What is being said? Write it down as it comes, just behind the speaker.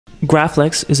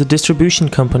Graflex is a distribution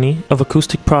company of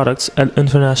acoustic products at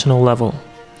international level.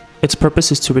 Its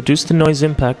purpose is to reduce the noise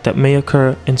impact that may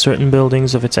occur in certain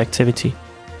buildings of its activity,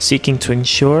 seeking to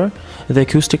ensure the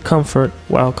acoustic comfort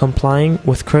while complying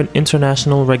with current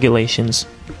international regulations.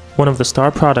 One of the star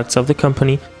products of the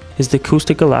company is the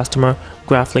acoustic elastomer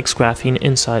Graflex Graphene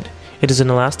Inside. It is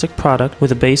an elastic product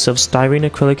with a base of styrene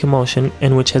acrylic emulsion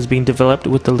and which has been developed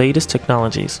with the latest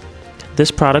technologies. This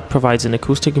product provides an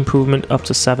acoustic improvement up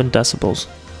to 7 decibels.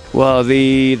 Well,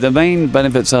 the main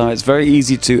benefits are it's very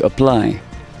easy to apply.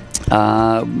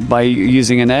 By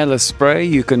using an airless spray,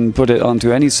 you can put it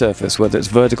onto any surface, whether it's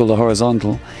vertical or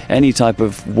horizontal, any type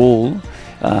of wall,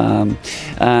 and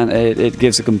it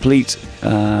gives a complete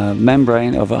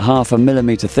membrane of 0.5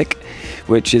 millimeter thick,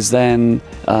 which is then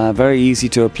very easy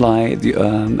to apply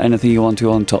anything you want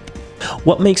to on top.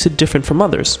 What makes it different from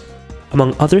others?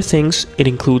 Among other things, it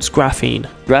includes graphene.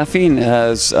 Graphene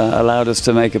has allowed us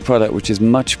to make a product which is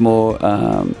much more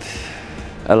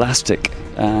elastic.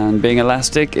 And being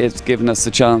elastic, it's given us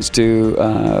the chance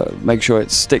to make sure it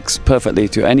sticks perfectly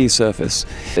to any surface.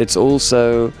 It's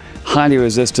also highly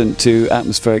resistant to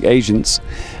atmospheric agents,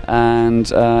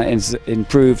 and it's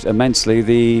improved immensely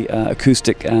the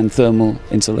acoustic and thermal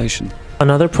insulation.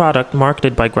 Another product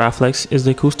marketed by Graflex is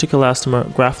the acoustic elastomer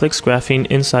Graflex Graphene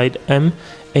Inside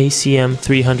ACM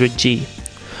 300G.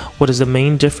 What is the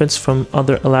main difference from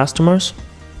other elastomers?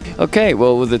 Okay,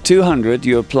 well, with the 200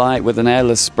 you apply it with an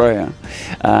airless sprayer,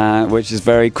 which is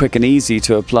very quick and easy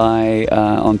to apply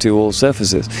onto all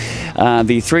surfaces.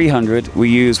 The 300 we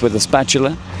use with a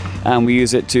spatula, and we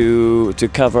use it to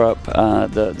cover up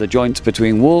the joints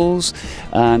between walls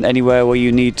and anywhere where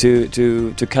you need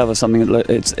to cover something.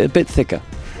 It's a bit thicker.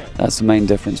 That's the main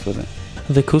difference with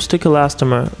it. The acoustic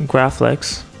elastomer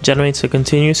Graflex generates a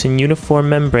continuous and uniform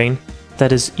membrane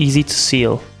that is easy to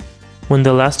seal. When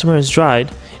the elastomer is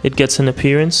dried, it gets an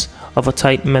appearance of a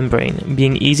tight membrane,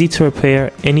 being easy to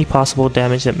repair any possible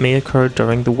damage that may occur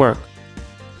during the work.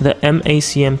 The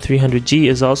ACM 300G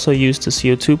is also used to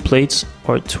CO2 plates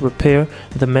or to repair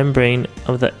the membrane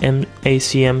of the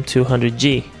ACM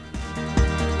 200G.